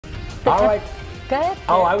All right. Go ahead.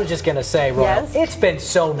 Oh, I was just going to say, Royal, Yes. it's been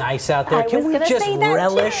so nice out there. Can we just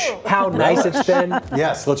relish how nice it's been?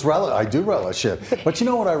 Yes, let's relish. I do relish it. But you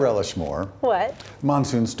know what I relish more? What?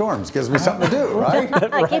 Monsoon storms. Gives me something to do, right?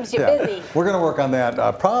 It keeps you busy. We're going to work on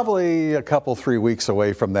that probably a couple, 3 weeks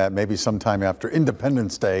away from that, maybe sometime after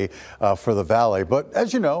Independence Day for the Valley. But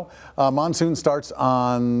as you know, monsoon starts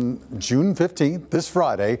on June 15th, this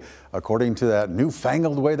Friday, according to that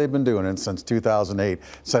newfangled way they've been doing it since 2008,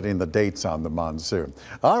 setting the dates on the monsoon.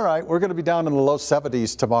 All right, we're going to be down in the low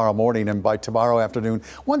 70s tomorrow morning, and by tomorrow afternoon,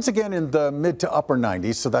 once again in the mid to upper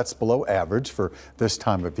 90s, so that's below average for this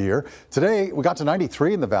time of year. Today, we got to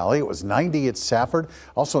 93 in the Valley. It was 90 at Safford,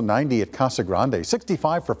 also 90 at Casa Grande,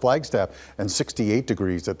 65 for Flagstaff, and 68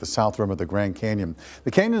 degrees at the south rim of the Grand Canyon.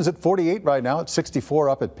 The canyon's at 48 right now. It's 64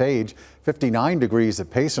 up at Page, 59 degrees at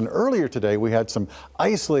Payson. Earlier today, we had some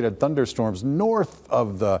isolated thunderstorms north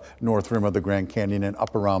of the north rim of the Grand Canyon and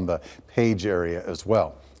up around the Page area as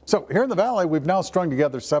well. So here in the Valley, we've now strung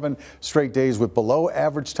together 7 straight days with below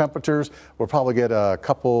average temperatures. We'll probably get a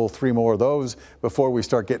couple, 3 more of those before we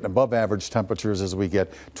start getting above average temperatures as we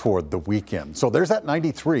get toward the weekend. So there's that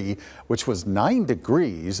 93, which was 9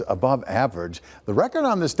 degrees above average. The record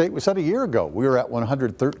on this date we set a year ago. We were at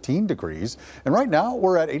 113 degrees. And right now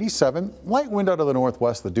we're at 87. Light wind out of the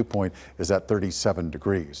northwest. The dew point is at 37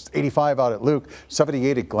 degrees. 85 out at Luke,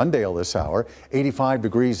 78 at Glendale this hour, 85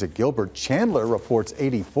 degrees at Gilbert. Chandler reports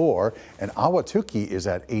 84. And Ahwatukee is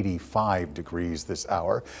at 85 degrees this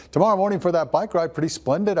hour. Tomorrow morning for that bike ride, pretty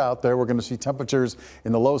splendid out there. We're going to see temperatures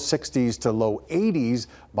in the low 60s to low 80s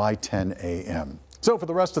by 10 a.m. So for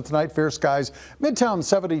the rest of tonight, fair skies, Midtown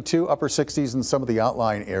 72, upper 60s in some of the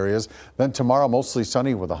outlying areas. Then tomorrow, mostly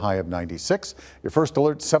sunny with a high of 96. Your first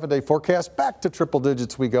alert 7-day forecast, back to triple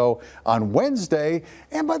digits we go on Wednesday.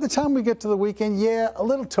 And by the time we get to the weekend, yeah, a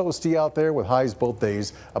little toasty out there with highs both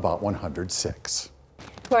days about 106.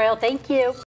 Royal, thank you.